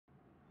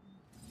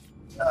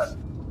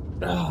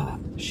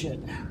Shit.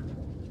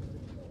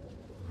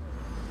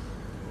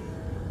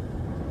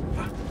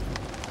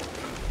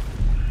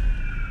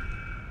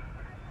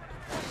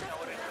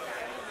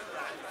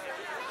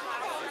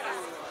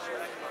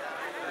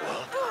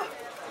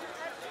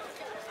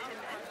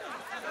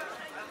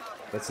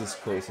 That's as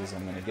close as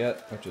I'm gonna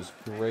get, which is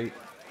great.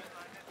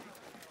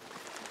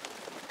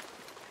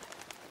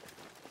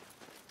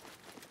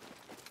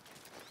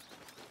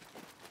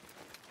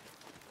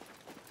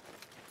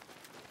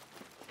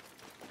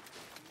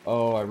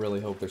 Oh, I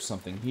really hope there's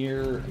something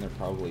here, and there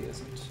probably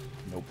isn't.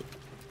 Nope.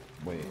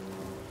 Wait.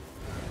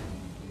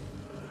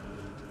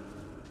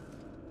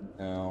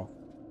 No.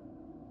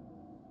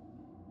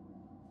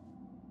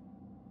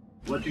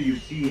 What do you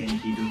see,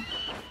 Enkidu?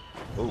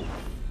 Oh.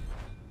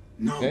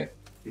 No, Okay.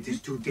 it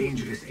is too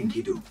dangerous,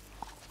 Enkidu.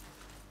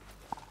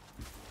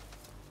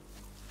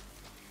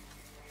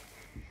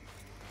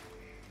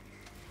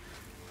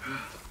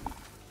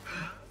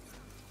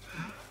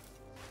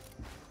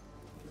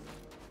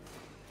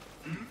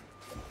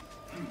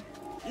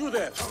 You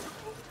there!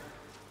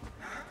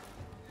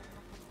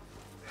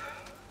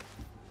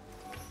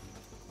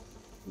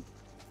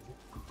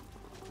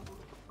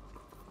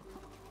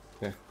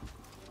 Okay.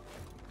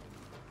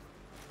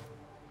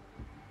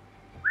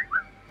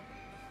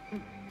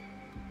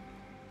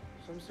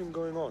 Something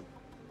going on.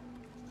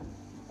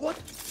 What?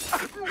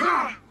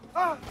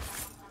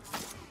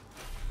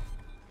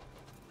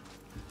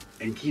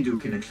 Enkidu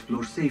can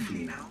explore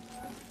safely now.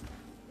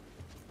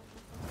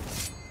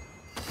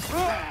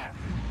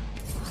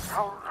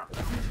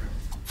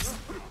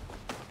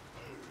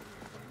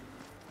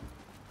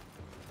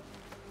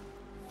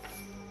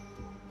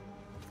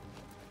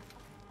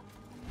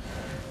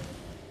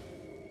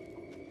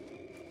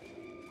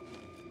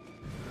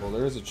 Well,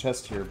 there is a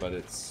chest here, but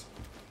it's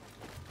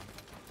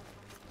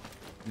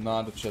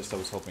not a chest I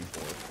was hoping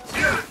for.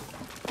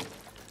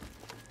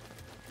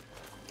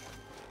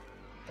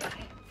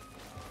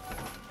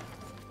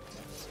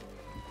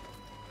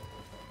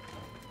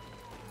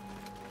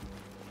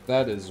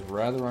 That is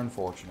rather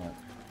unfortunate.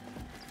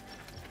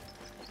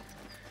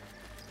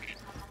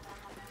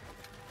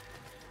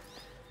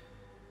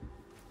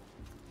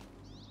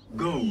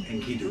 Go,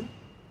 Enkidu.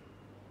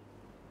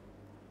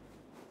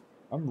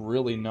 I'm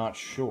really not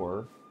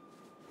sure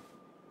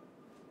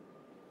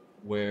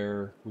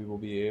where we will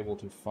be able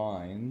to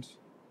find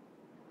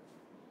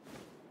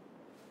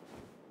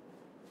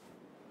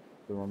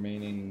the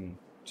remaining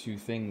 2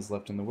 things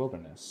left in the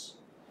wilderness.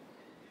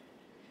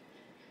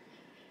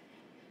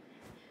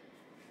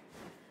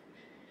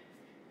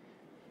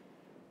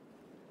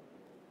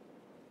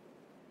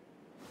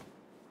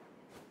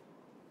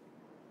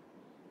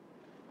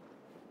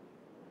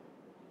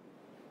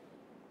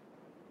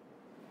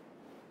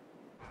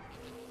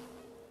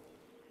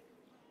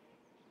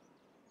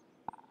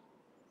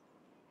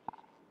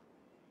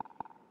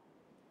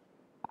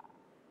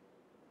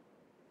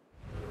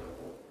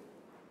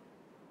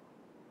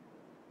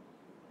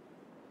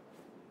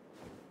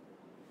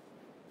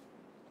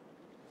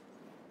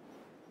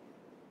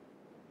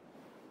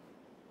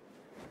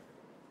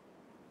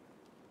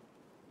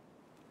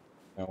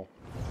 No.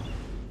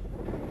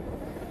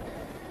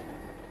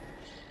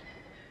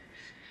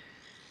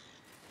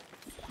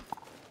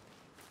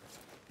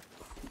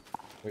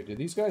 Wait, did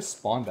these guys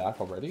spawn back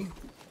already?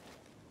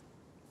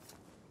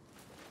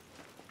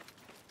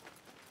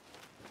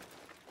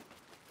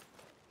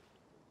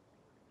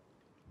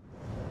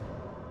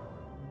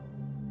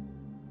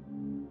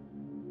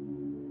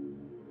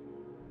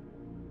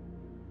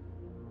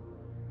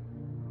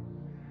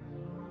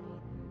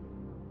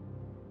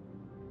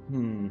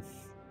 Hmm.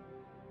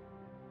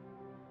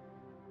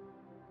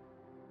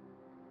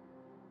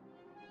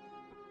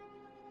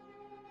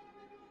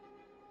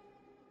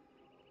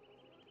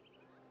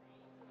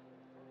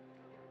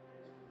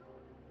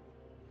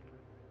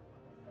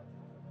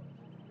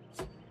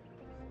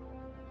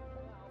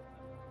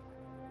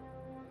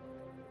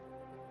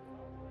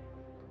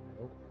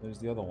 Oh, there's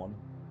the other one.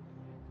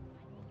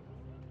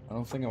 I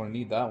don't think I want to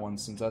need that one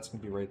since that's going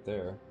to be right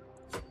there.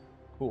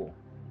 Cool.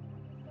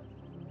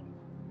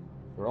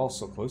 They're all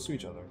so close to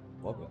each other.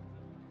 Love it.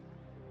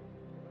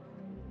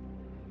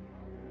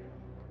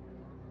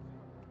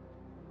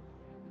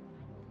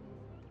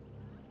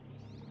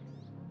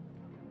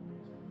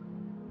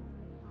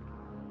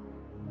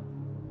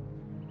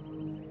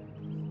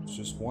 There's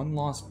just one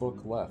lost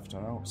book left,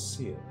 and I don't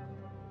see it.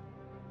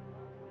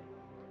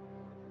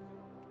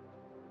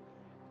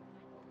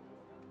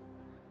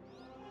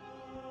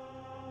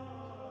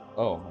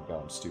 Oh my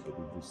god, I'm stupid.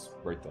 It was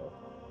right there.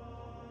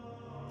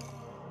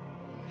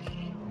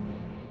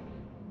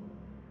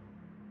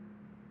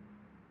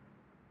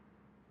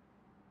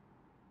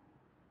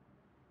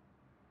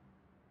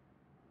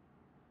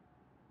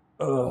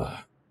 Ugh.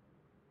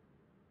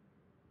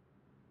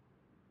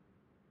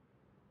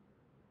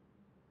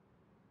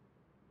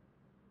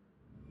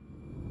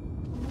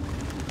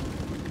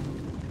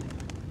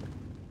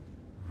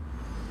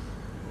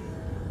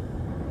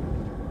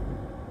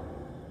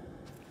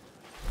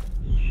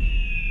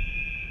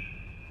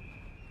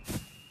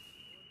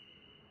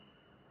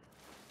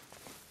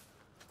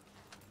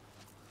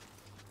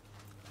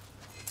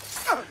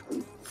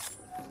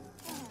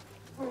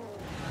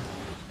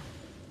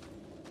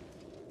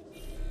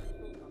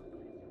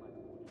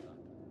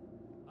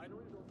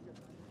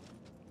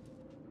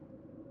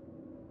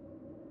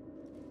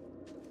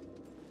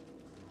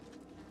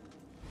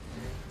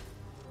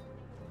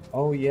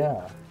 Oh,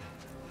 yeah.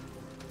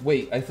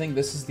 Wait, I think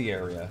this is the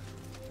area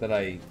that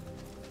I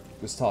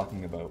was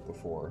talking about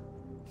before.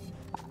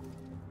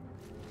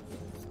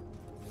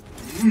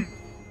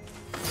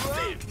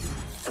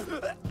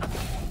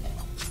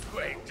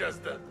 Wait,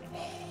 just a...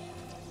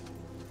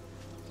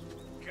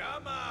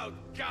 Come out,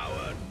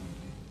 coward!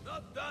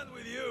 Not done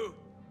with you!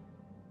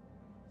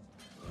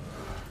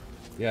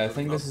 Yeah, I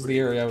think this is the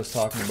area I was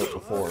talking about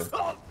before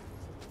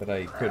that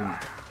I couldn't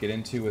get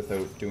into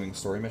without doing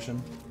story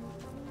mission.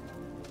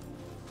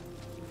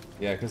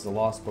 Yeah, because the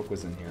lost book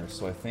was in here,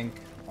 so I think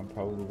I'm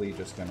probably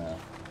just gonna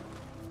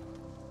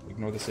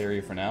ignore this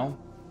area for now.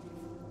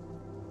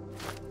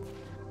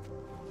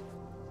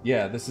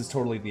 Yeah, this is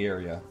totally the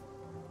area.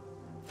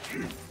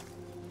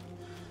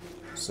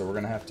 So we're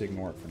gonna have to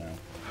ignore it for now.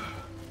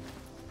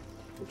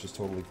 Which is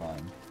totally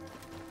fine.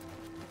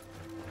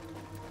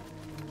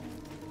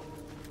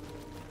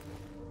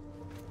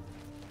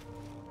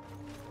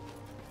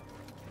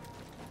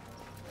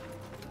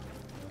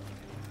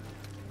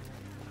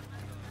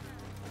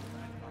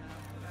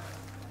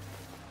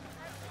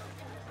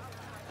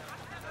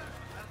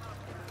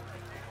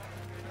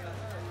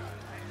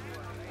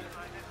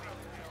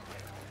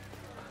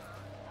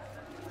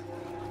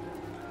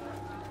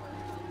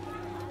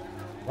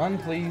 Run,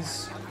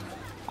 please.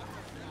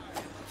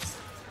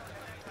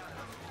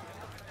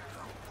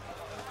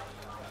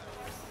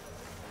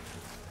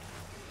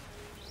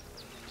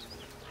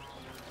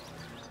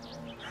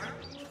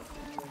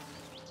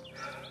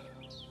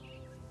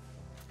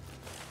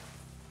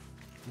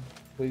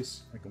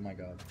 Please. Like, oh my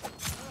god.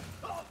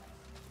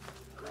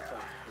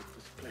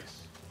 This place.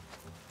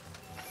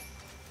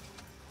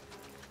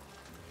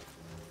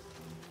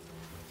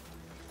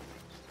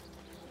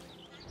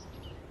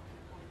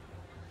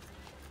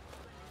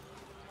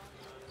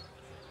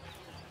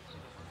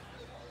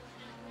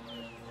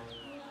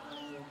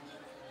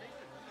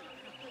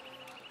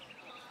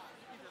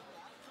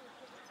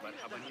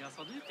 مرحبا يا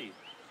صديقي.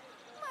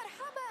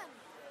 مرحبا.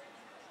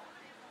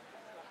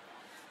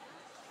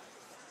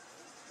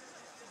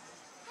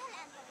 هل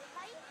أنت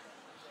بخير؟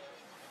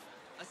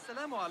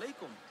 السلام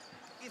عليكم.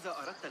 إذا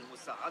أردت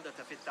المساعدة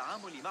في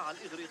التعامل مع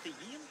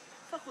الإغريقيين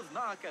فخذ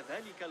معك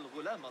ذلك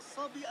الغلام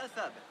الصابئ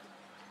ثابت.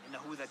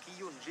 إنه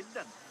ذكي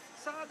جدا.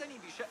 ساعدني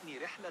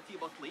بشأن رحلة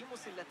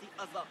بطليموس التي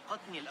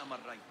أذاقتني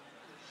الأمرين.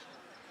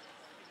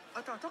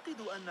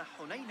 أتعتقد أن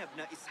حنين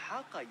بن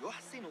إسحاق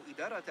يحسن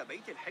إدارة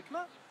بيت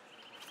الحكمة؟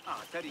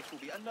 أعترف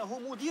بأنه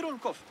مدير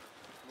كفء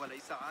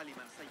وليس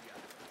عالما سيئا.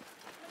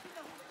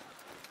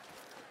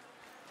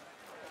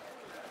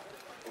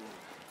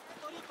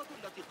 الطريقة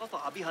التي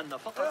قطع بها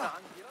النفقة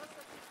عن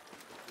دراسة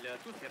لا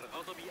تثر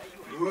غضبي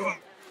أيها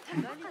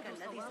ذلك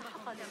الذي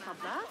سحق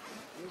للصباح؟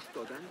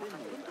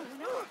 كنت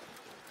هنا.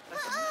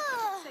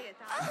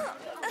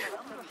 سيتعامل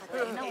الأمر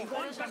حتى إنه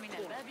خرج من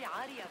الباب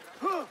عاريا.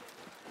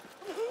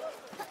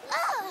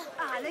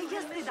 علي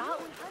استدعاء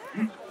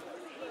الحرم.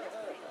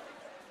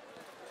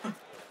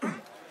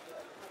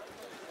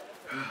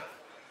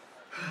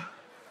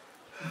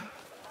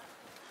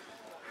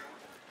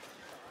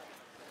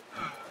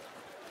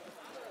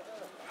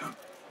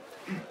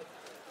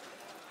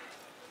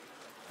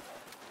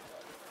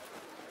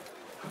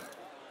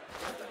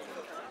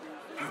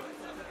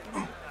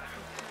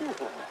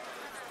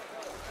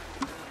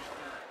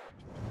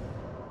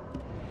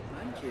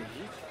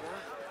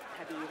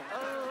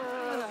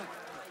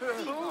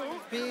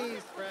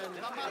 Peace, friend.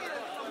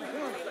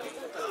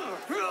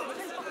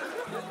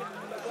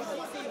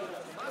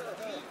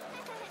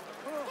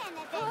 كان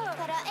ذلك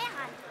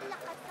رائعا.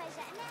 لقد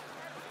فاجأناه.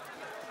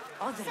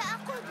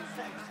 سأقود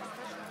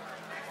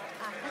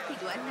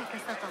أعتقد أنك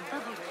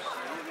ستنتظر.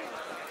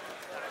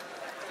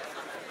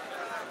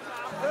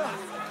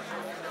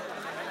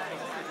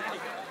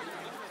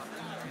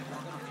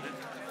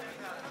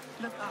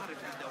 لم أعرف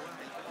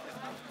الدواعي.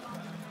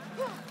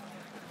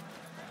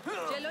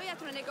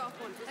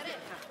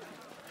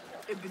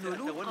 ابن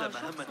لوط تولى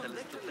مهمة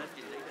الاستبداد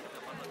الليلة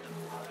مرة.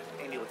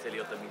 Any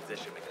uceliota mi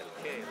zeshe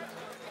mekalkel.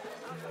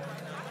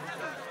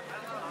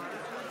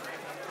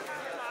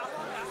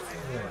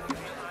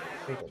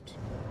 Perfect.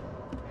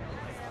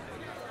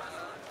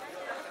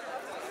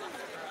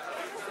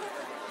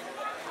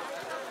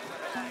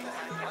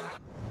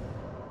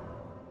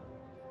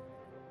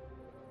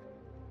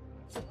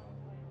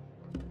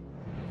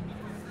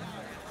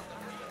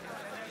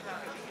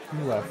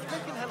 You left.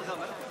 لكن هل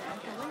غمرت؟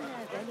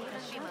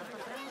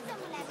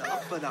 إذا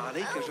أقبل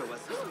عليك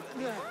جواسيس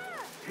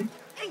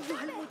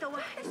أيها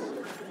المتوحش،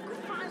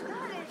 كف عن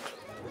ذلك.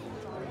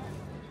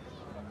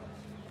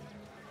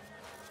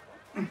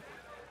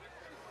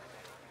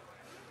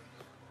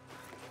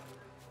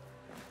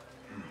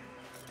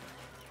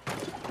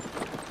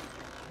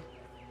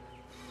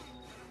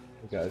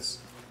 Hey guys.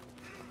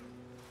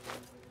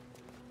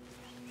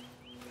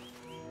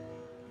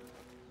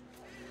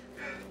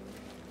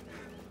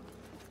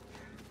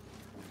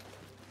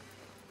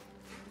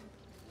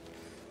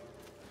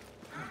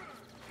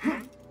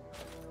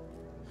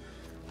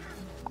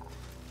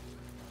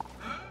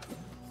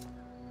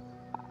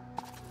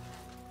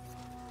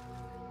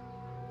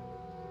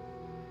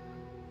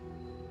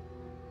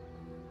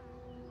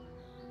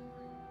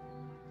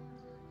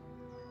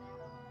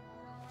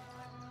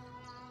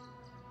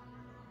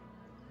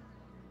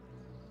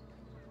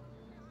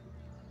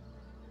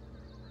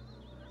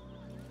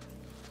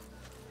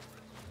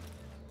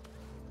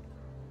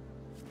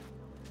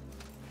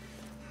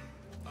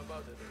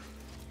 about it.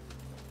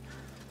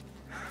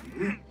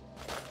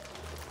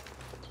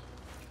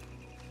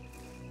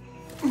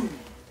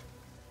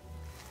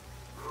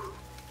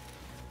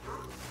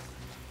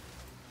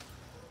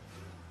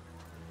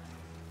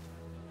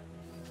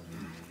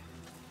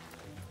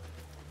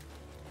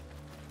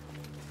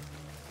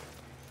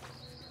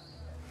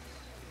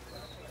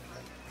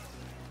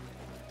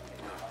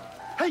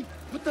 Hey,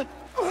 what the?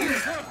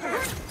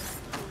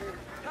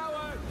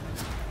 Coward!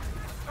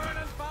 Turn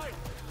and fight!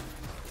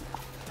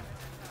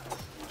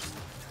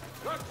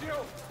 Got you!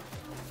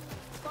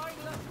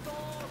 Spineless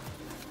sword!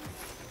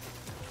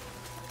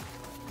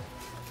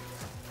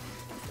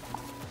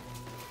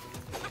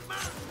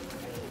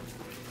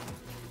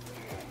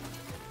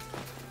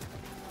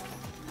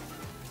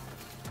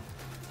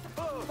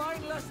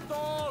 Spineless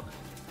dog!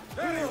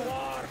 There you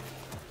are!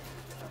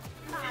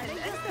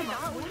 ألست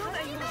معقول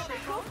أيها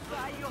الشيخ؟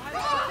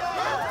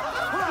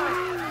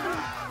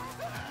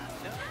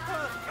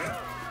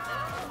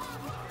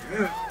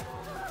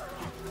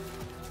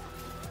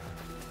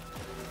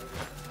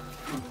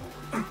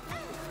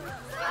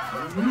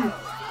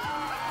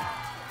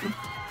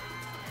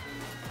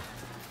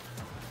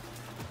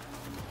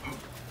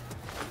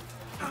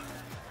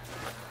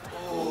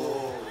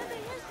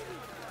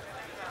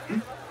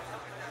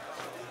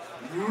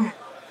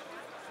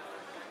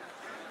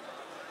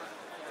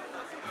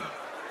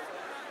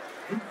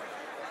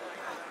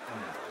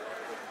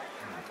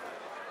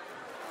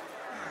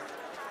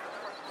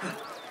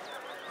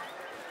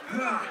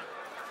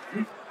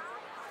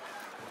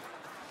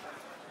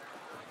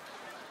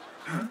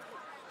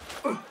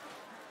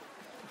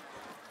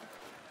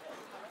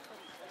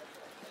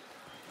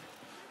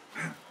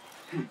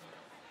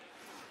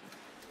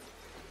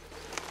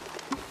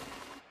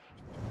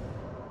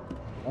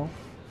 Oh,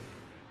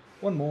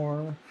 one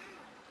more.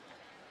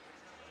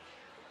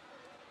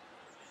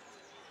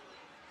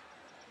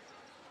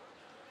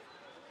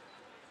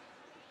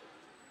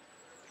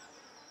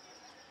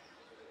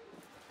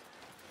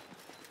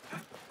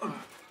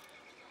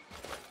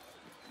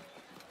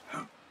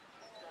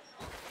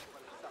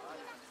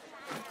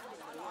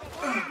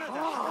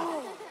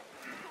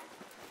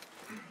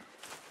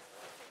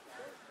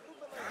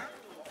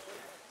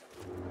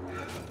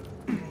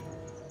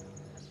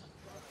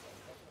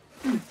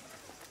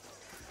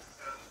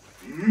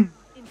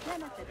 إن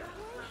كانت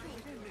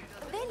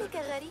ذلك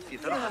غريب. في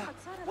ثرها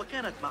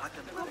وكانت معك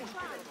من ذهب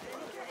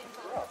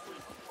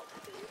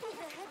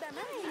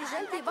معي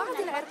لجلب بعض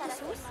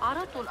العرقسوس.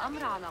 عرضت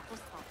الأمر على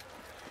قصة.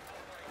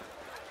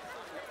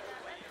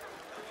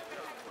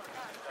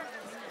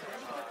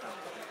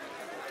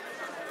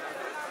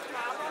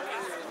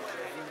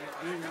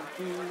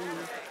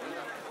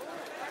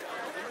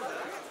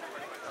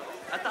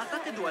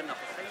 أتعتقد أن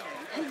حسين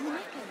هل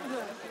هناك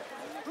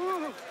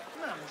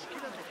ما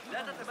مشكلتك؟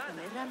 لا تتبادل.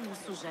 مستمرا من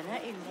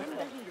السجناء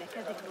ينبغي لك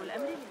ذكر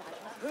الأمر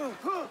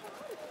للعجوز.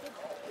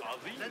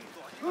 عظيم.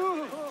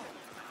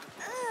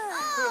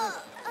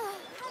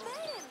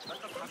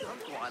 لقد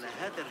حصلت على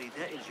هذا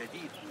الرداء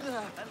الجديد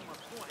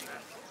المصنوع.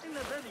 إن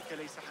ذلك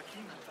ليس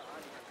حكيما.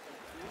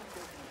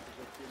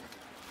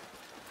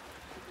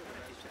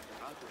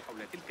 الشائعات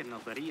حول تلك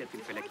النظرية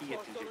الفلكية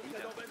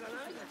الجديدة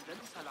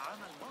درس العام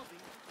الماضي.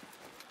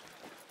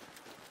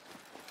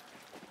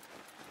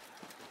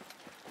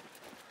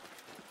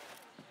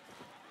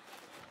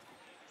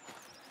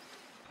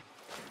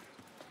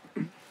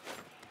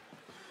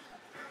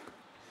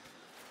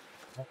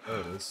 Oh, there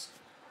it is.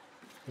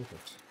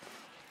 Perfect.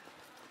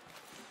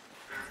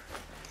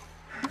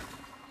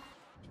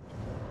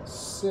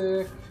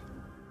 Sick.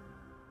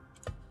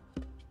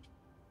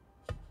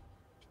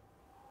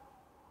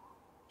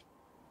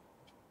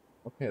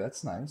 Okay,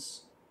 that's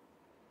nice.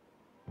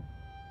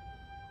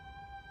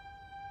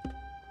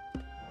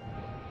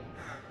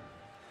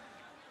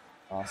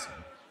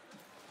 Awesome.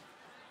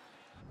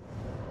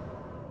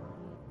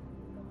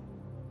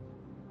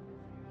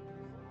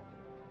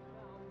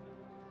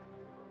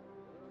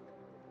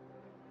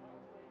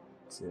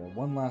 So yeah,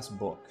 one last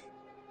book.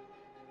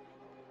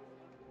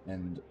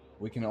 And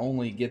we can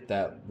only get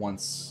that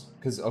once.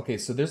 Because, okay,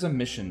 so there's a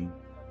mission.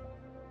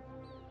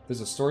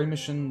 There's a story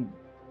mission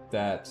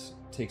that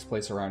takes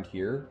place around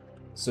here.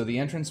 So the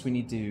entrance we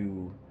need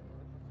to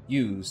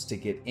use to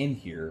get in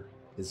here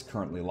is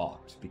currently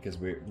locked because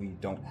we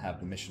don't have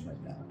the mission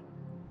right now.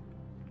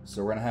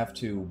 So we're going to have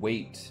to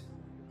wait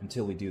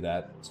until we do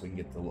that so we can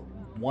get the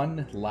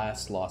one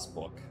last lost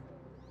book.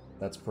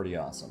 That's pretty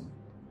awesome.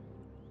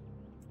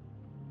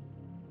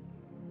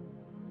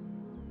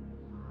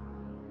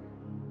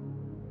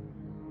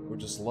 Would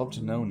just love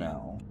to know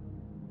now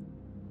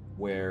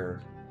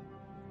where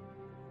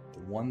the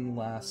one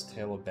last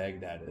Tale of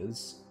Baghdad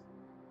is,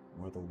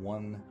 where the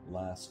one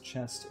last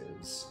chest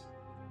is.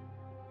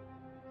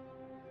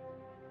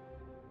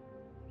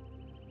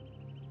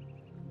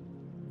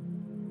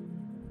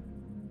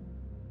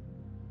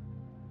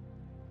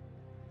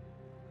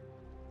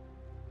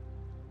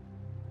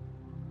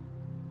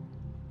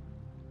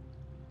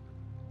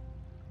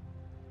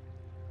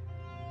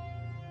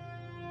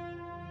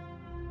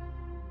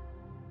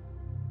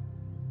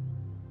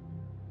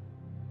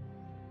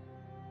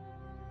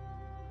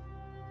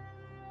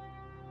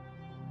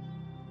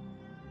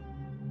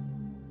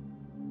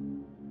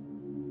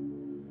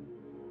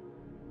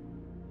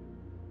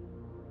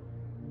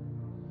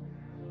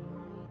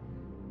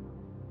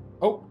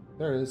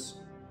 There it is.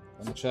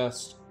 On the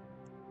chest.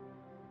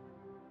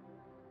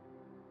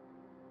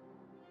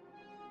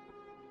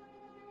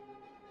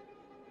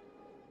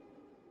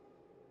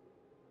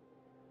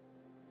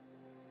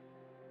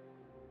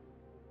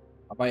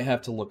 I might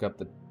have to look up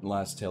the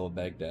last tale of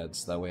Baghdad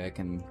so that way I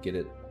can get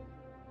it.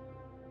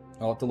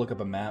 I'll have to look up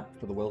a map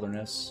for the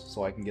wilderness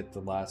so I can get the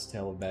last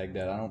tale of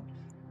Baghdad.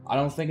 I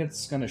don't think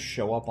it's gonna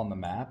show up on the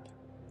map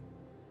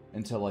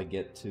until I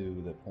get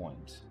to the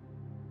point.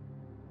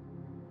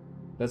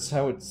 That's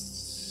how it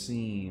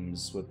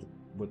seems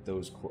with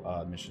those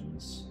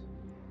missions.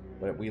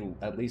 But we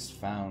at least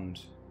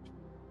found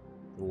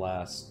the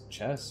last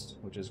chest,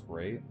 which is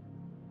great.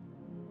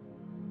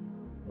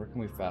 Where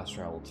can we fast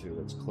travel to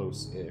that's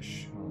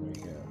close-ish? Oh, right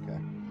here, okay.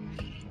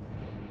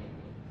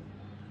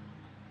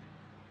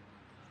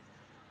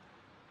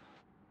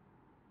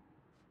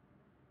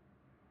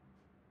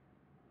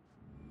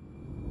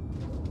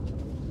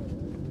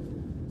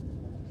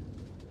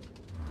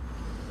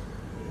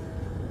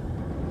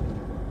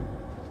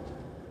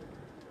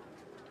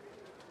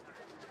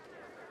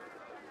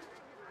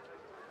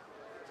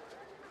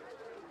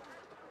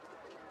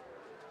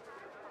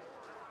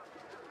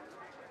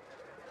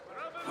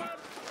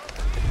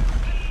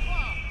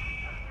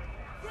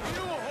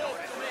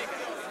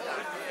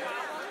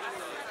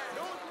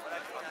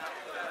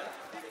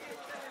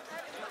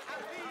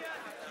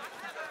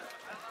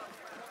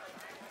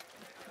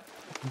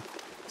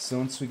 So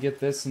once we get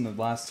this in the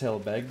last tale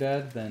of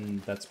Baghdad,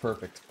 then that's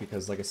perfect,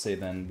 because like I say,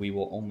 then we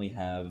will only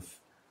have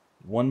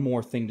one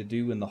more thing to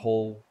do in the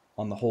whole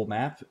on the whole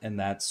map, and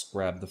that's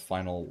grab the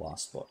final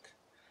lost book.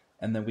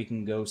 And then we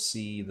can go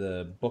see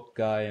the book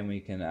guy, and we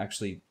can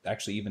actually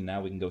even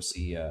now we can go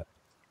see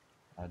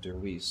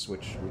Derwees,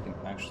 which we can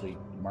actually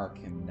mark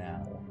him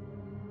now.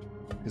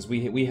 Because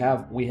we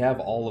have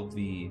all of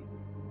the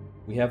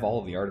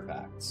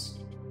artifacts.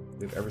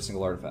 We have every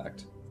single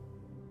artifact.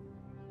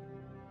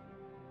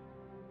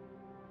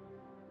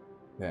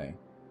 Okay.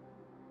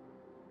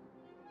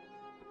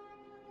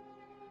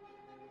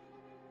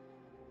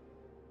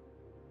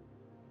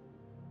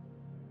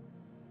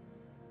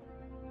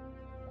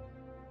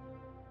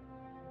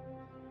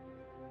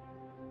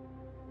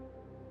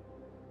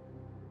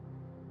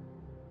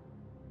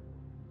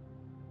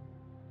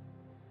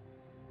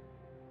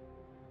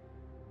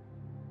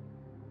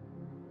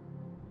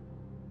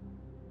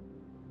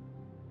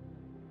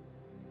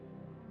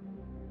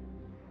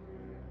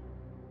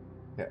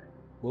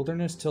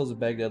 Wilderness Tales of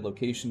Baghdad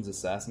locations,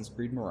 Assassin's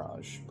Creed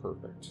Mirage.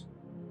 Perfect.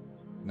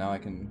 Now I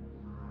can...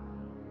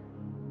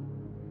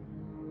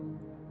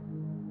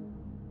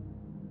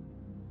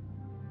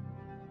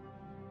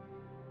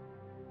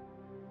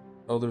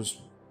 Oh, there's...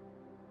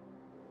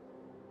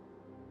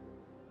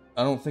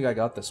 I don't think I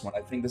got this one.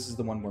 I think this is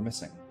the one we're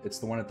missing. It's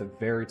the one at the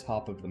very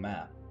top of the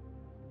map.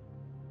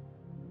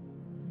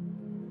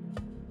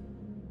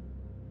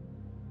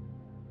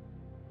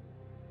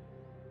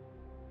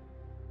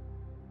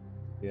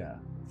 Yeah,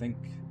 I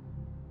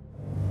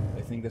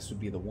think this would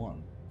be the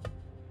one.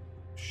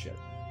 Shit.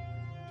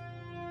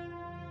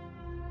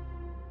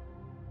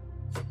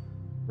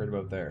 Right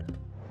about there.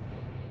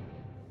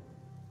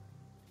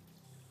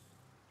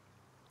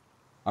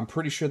 I'm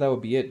pretty sure that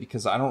would be it,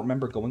 because I don't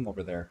remember going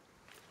over there.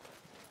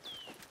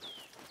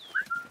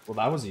 Well,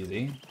 that was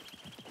easy.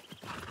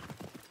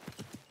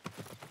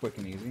 Quick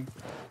and easy.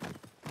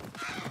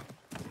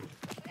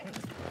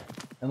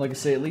 And like I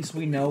say, at least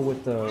we know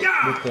with the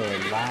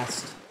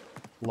last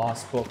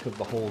lost book of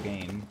the whole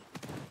game,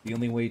 the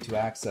only way to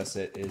access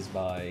it is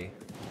by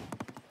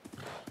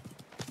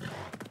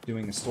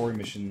doing a story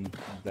mission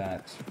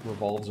that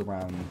revolves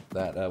around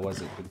that,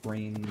 was it the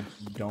Green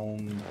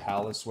Dome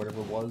Palace,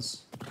 whatever it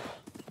was?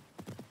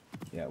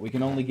 Yeah, we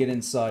can only get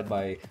inside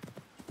by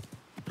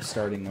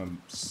starting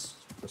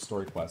a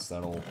story quest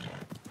that'll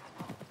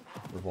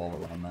revolve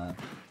around that.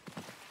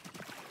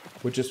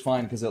 Which is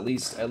fine, because at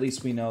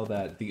least we know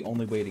that the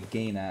only way to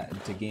gain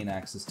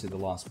access to the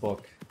lost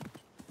book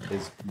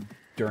is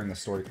during the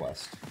story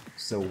quest,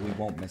 so we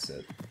won't miss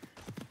it.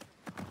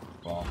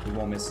 Well, we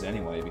won't miss it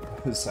anyway,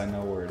 because I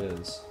know where it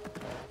is.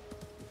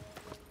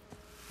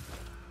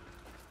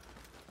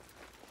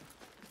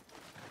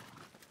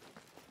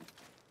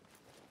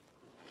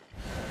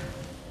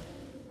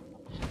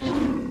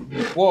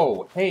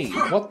 Whoa, hey,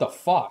 what the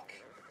fuck?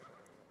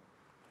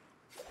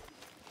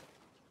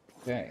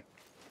 Okay.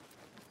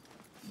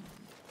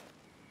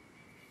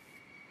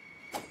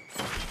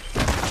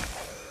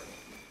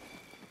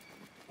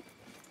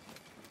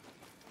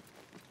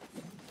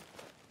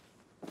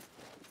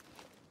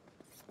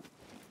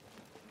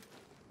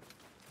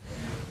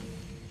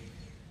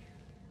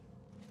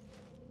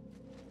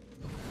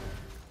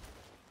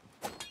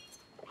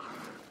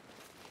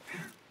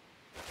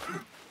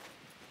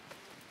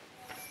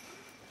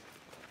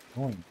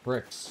 Going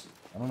bricks.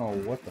 I don't know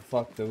what the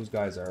fuck those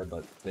guys are,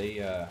 but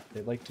they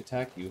like to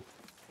attack you.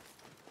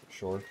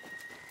 Sure.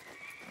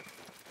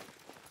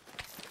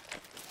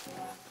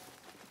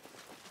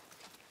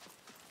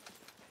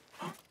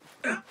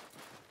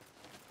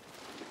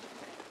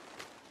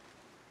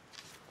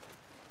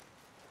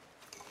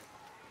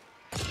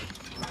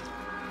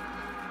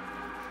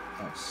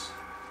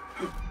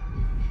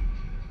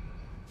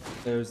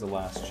 There's the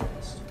last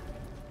chest.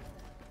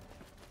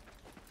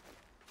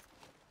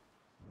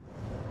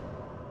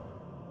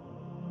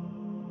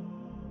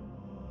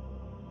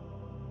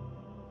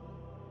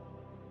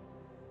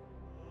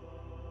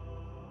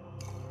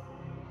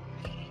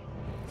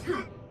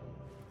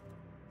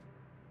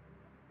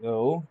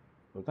 Go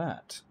for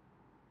that.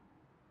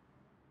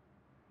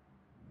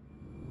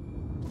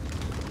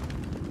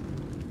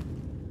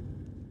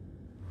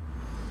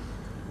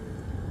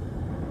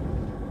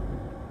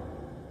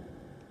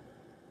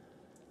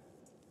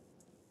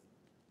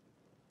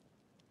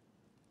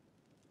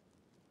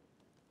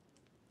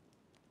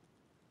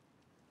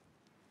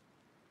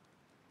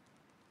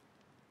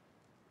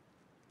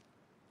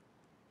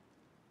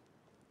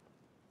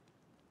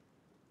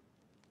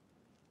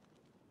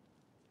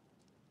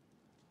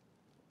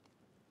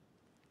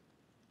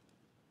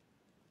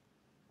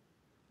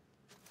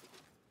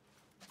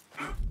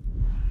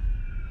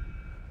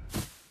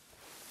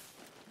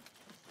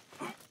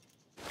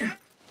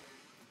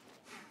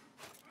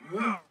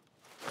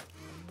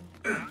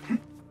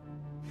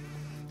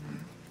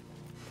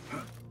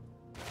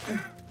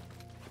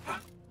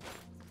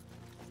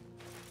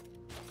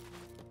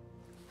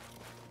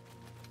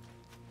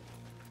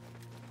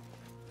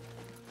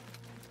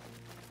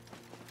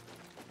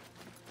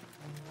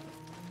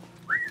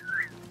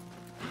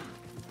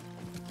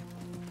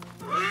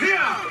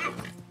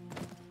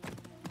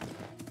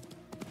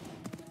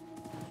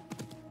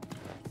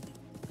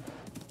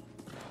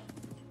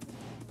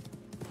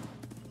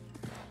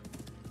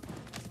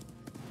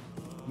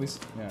 At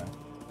least, yeah.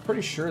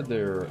 Pretty sure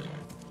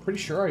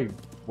I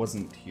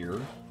wasn't here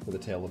for the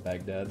Tale of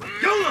Baghdad.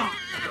 I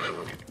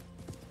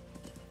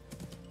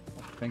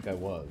think I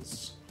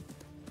was.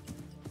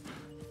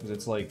 Because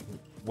it's like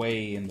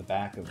way in the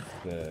back of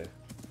the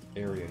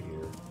area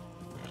here.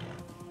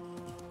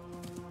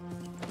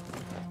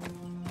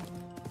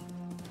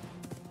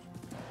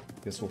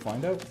 Guess we'll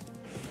find out.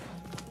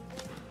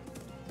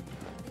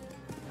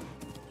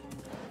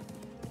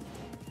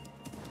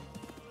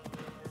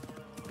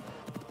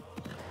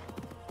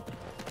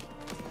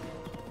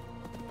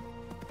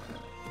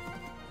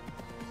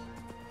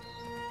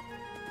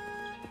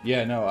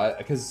 Yeah, no,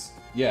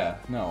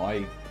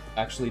 I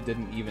actually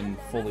didn't even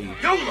fully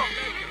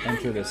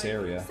enter this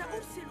area.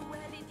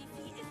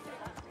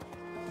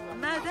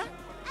 ماذا؟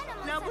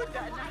 لابد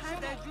أن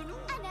هذا جنون.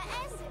 أنا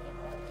آسف.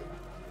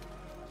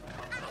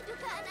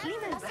 أعدك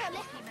أن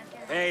أصلح.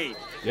 Hey!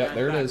 Yeah,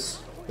 there it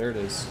is. There it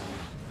is.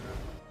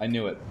 I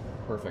knew it.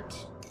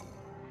 Perfect.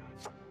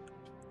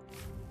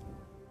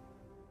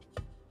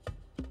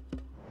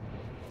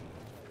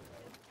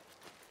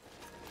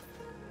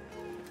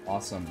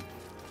 Awesome.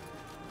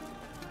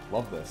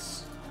 Love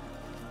this.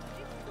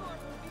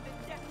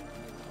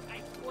 I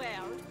swear.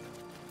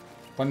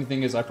 Funny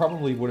thing is, I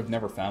probably would have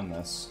never found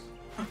this.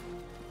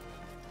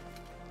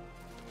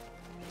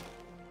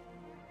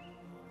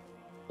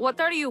 What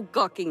are you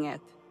gawking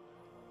at?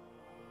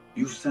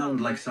 You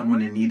sound like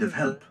someone in need of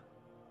help.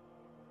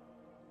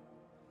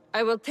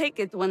 I will take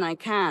it when I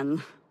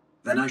can.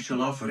 Then I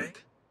shall offer it.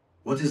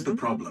 What is the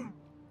problem?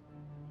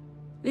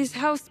 This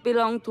house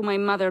belonged to my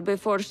mother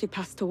before she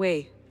passed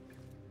away.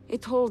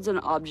 It holds an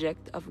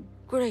object of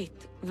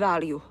great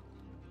value.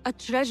 A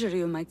treasure,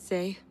 you might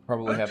say.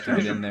 Probably have to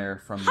get in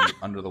there from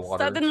under the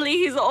water. Suddenly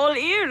he's all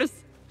ears.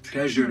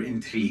 Treasure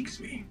intrigues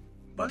me,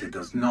 but it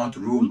does not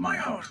rule my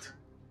heart,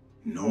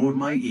 nor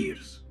my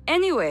ears.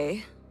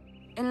 Anyway,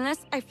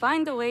 unless I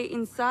find a way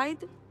inside,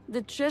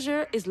 the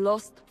treasure is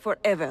lost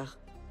forever.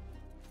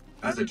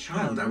 As a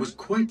child, I was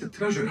quite a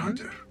treasure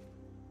hunter.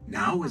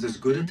 Now is as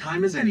good a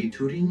time as any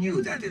to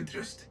renew that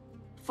interest.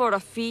 For a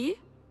fee?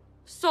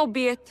 So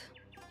be it.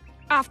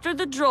 After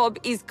the job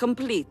is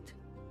complete.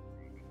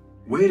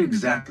 Where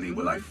exactly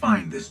will I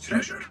find this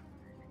treasure?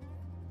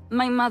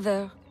 My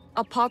mother,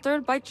 a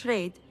potter by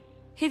trade,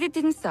 hid it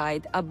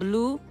inside a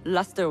blue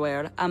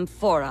lusterware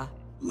amphora.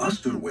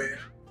 Lusterware.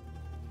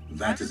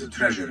 That is a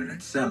treasure in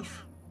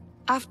itself.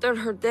 After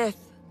her death,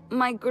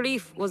 my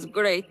grief was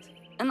great,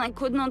 and I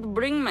could not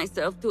bring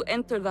myself to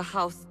enter the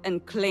house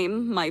and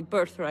claim my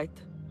birthright.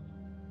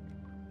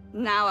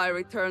 Now I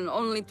return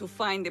only to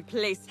find the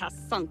place has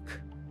sunk.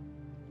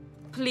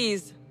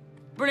 Please,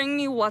 bring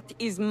me what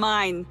is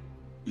mine.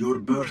 Your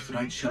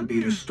birthright shall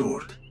be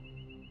restored.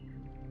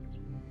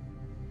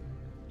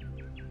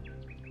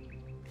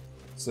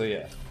 So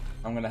yeah,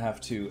 I'm gonna have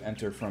to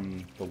enter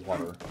from the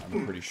water,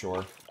 I'm pretty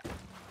sure.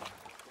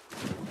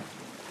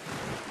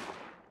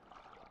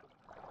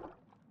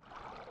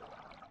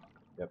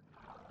 Yep.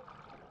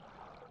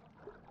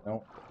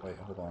 No, wait,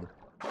 hold on.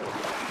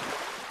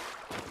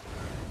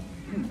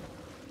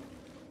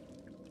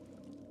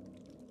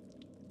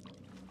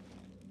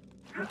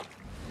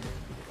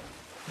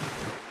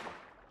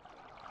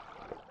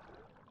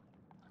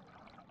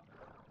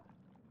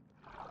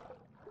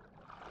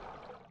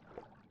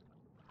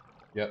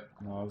 Yep,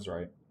 no, I was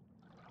right.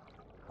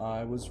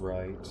 I was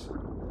right.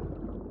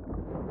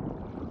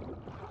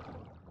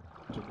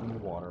 Took in the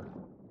water.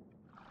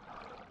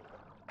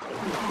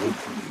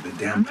 Hopefully the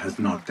damp has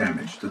not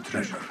damaged the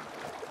treasure.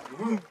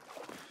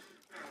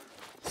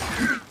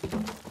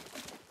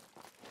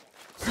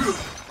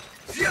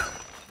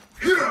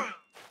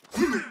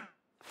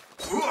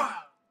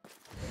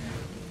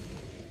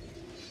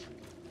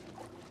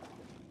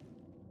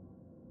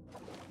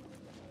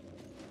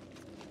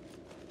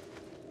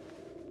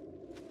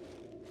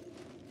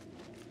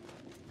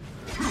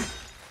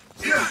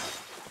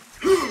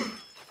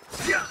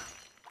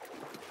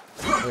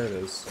 there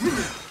it is.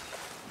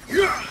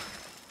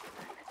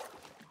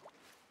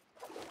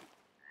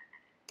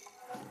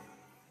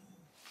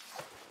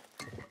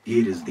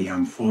 Here is the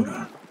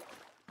amphora.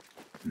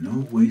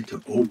 No way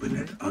to open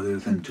it other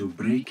than to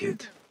break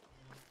it.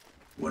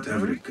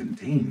 Whatever it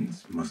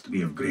contains must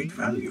be of great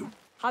value.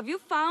 Have you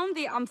found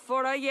the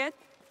amphora yet?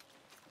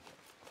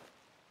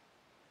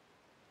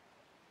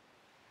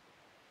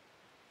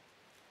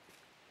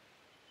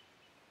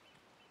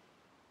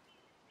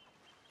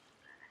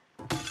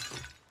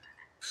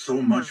 So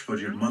much for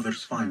your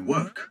mother's fine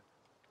work.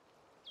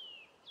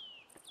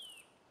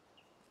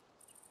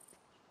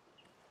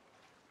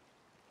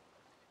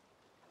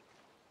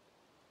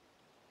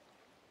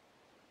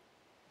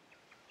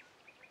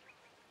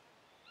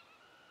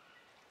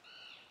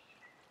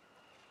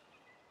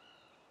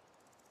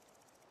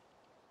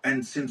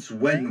 And since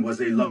when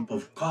was a lump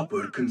of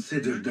copper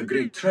considered a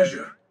great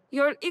treasure?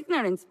 Your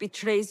ignorance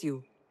betrays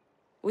you.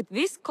 With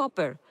this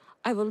copper,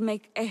 I will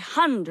make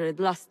 100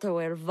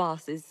 lusterware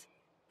vases.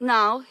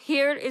 Now,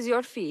 here is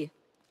your fee.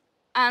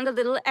 And a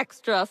little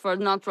extra for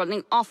not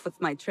running off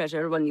with my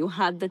treasure when you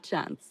had the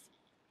chance.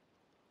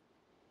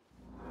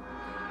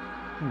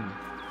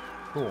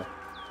 Cool.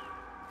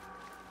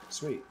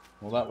 Sweet.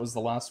 Well, that was the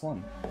last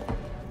one.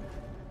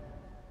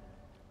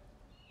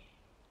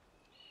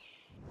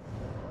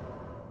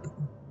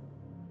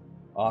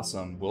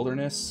 Awesome.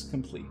 Wilderness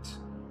complete.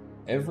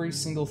 Every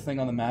single thing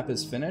on the map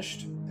is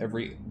finished.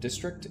 Every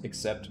district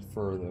except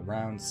for the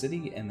round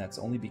city, and that's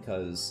only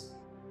because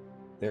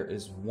there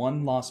is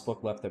one lost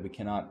book left that we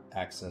cannot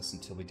access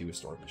until we do a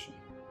story mission.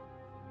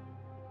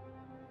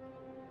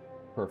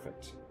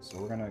 Perfect. So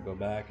we're gonna go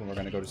back and we're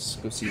gonna go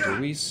see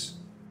Doris.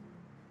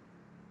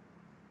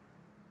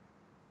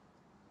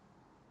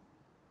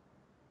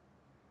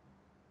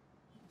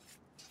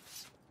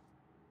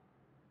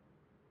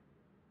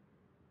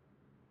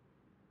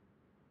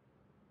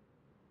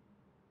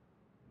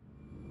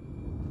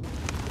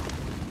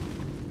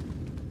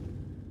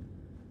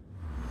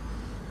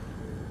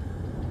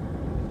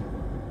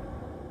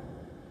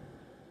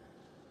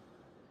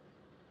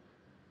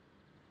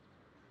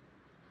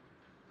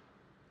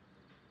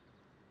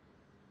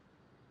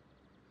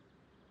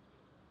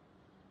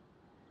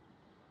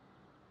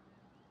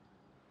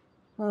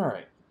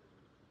 Alright.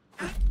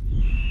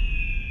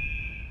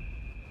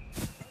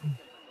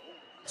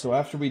 So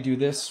after we do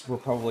this, we're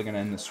probably going to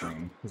end the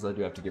stream, because I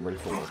do have to get ready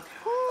for work.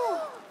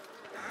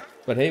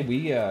 But hey,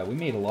 we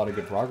made a lot of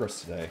good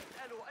progress today.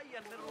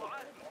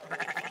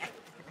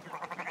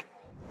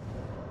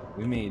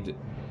 We made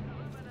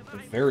a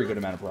very good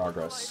amount of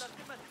progress.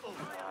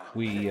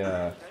 We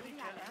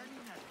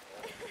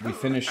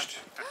finished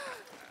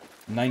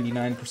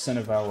 99%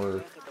 of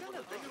our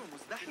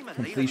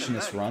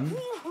completionist run.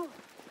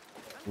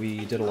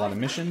 We did a lot of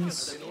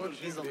missions.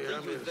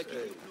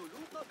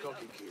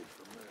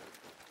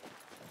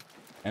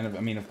 And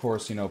I mean, of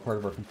course, you know, part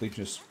of our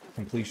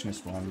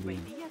completionist run, we,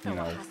 you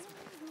know,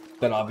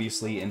 that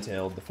obviously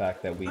entailed the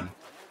fact that we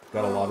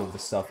got a lot of the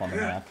stuff on the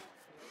map,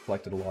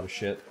 collected a lot of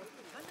shit.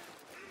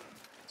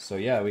 So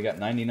yeah, we got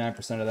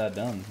 99% of that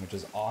done, which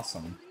is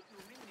awesome.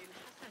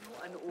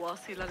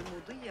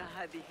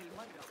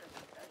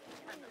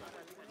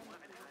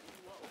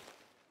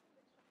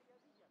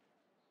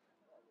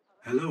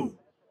 Hello.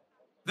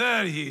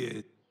 There he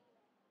is.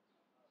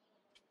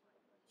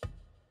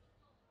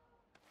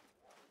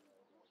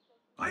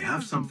 I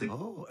have something.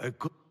 Oh, a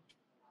good.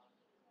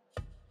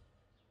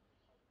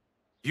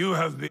 You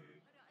have been.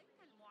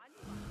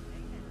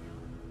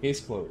 Case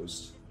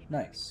closed.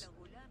 Nice.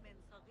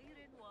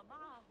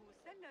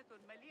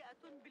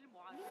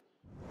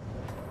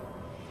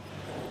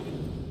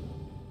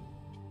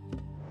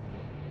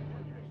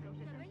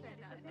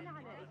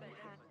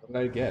 What did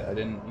I get? I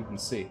didn't even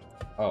see.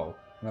 Oh,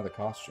 another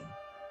costume.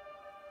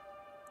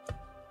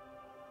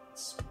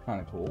 It's kind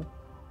of cool.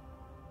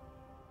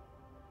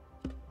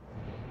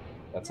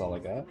 That's all I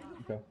got?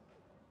 Okay.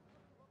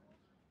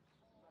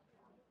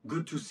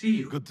 Good to see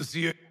you. Good to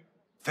see you.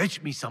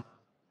 Fetch me some.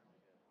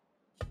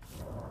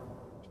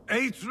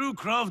 A true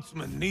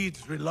craftsman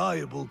needs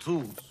reliable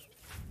tools.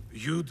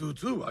 You do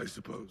too, I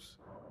suppose.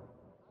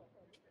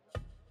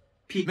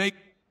 Make.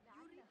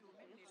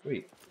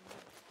 Sweet.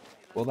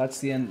 Well, that's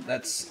the end.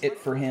 That's it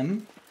for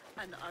him.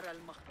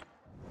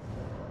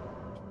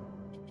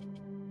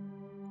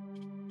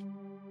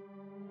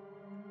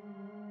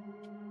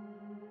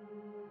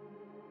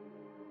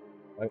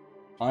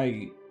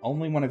 I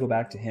only want to go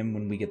back to him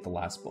when we get the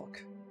last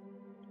book.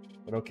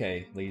 But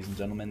okay, ladies and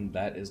gentlemen,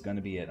 that is going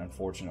to be it,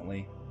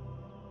 unfortunately.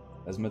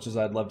 As much as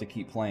I'd love to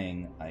keep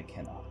playing, I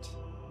cannot.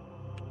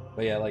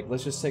 But yeah, like,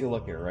 let's just take a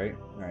look here, right?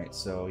 Alright,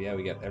 so yeah,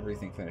 we got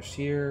everything finished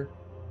here,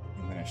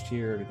 everything finished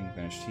here, everything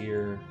finished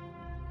here,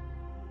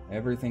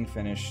 everything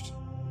finished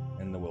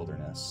in the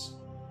wilderness.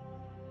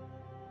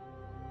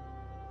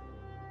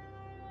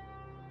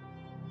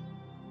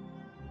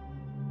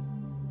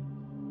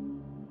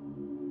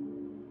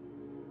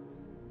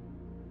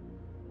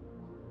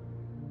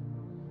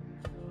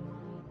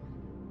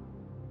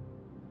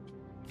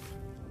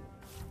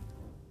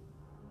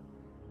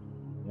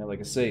 like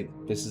I say,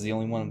 this is the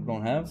only one we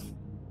don't have.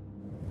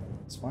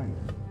 It's fine.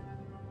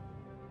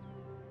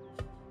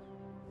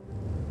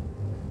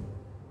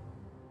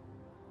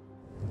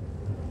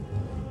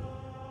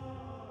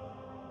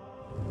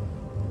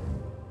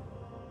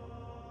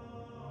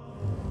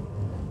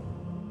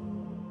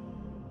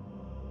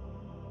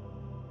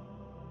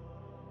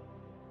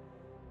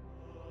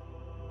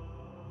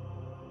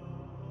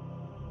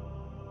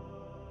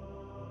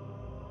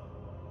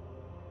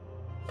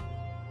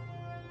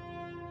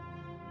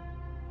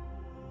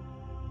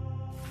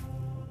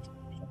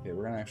 Okay,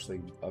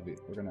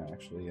 we're gonna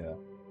actually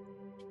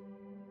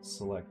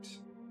select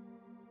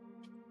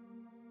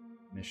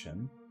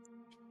mission.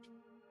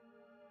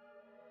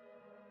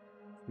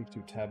 Speak to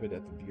Tabit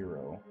at the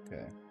bureau.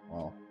 Okay,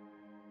 well,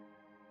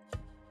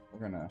 we're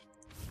gonna.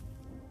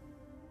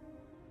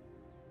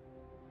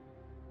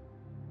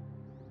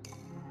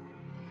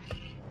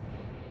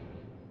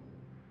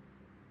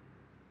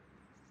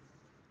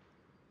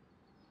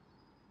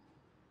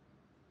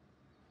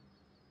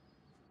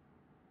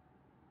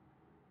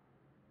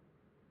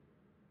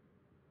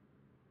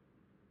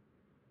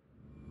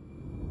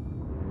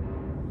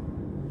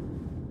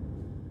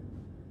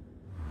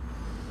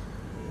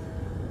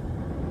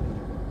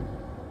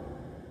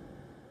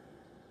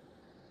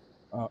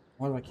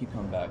 Why do I keep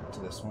coming back to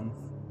this one?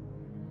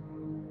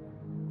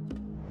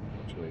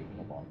 Actually,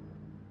 hold on.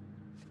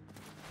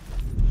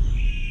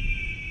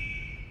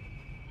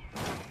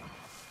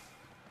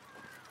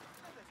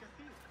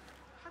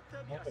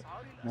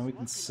 Now we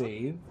can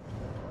save.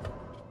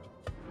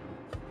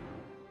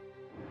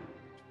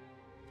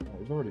 Oh,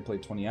 we've already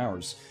played 20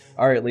 hours.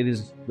 Alright,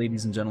 ladies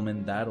and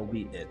gentlemen, that'll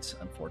be it,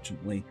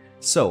 unfortunately.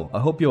 So, I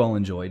hope you all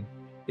enjoyed.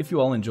 If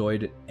you all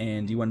enjoyed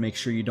and you want to make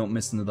sure you don't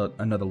miss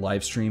another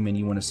live stream and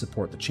you want to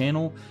support the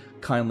channel,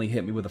 kindly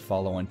hit me with a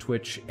follow on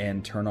Twitch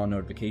and turn on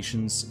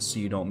notifications so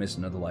you don't miss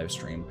another live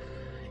stream.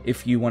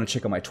 If you want to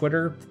check out my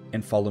Twitter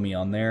and follow me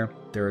on there,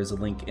 there is a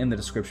link in the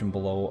description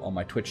below on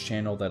my Twitch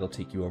channel that'll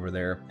take you over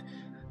there.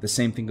 The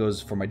same thing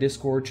goes for my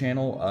Discord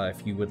channel.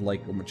 If you would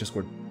like,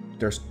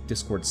 there's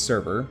Discord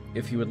server.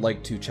 If you would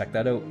like to check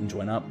that out and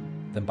join up,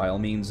 then by all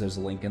means, there's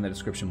a link in the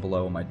description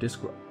below on my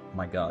Discord.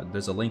 My god,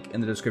 there's a link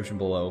in the description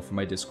below for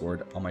my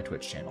Discord on my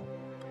Twitch channel.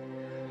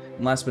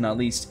 And last but not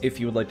least, if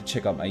you would like to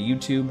check out my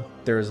YouTube,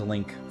 there is a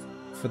link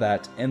for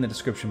that in the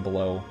description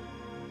below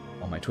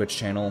on my Twitch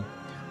channel.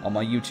 On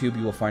my YouTube,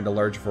 you will find a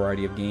large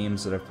variety of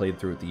games that I've played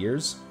throughout the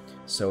years,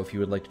 so if you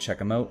would like to check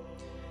them out,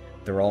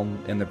 they're all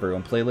in their very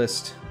own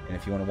playlist, and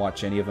if you want to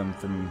watch any of them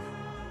from,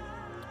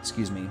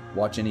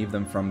 watch any of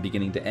them from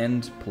beginning to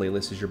end,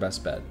 playlist is your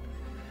best bet.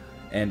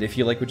 And if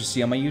you like what you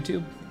see on my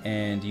YouTube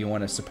and you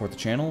want to support the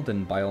channel,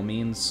 then by all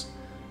means,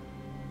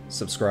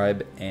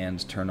 subscribe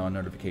and turn on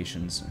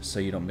notifications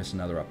so you don't miss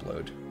another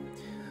upload.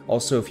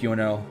 Also, if you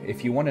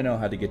want to know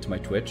how to get to my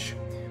Twitch,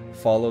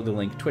 follow the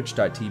link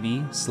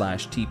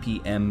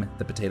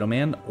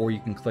twitch.tv/TPMThePotatoMan, or you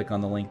can click on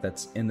the link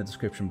that's in the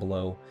description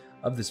below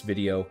of this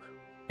video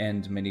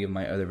and many of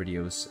my other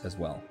videos as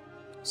well.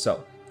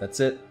 So,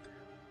 that's it.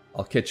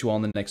 I'll catch you all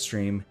in the next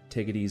stream.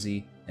 Take it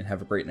easy and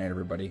have a great night,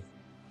 everybody.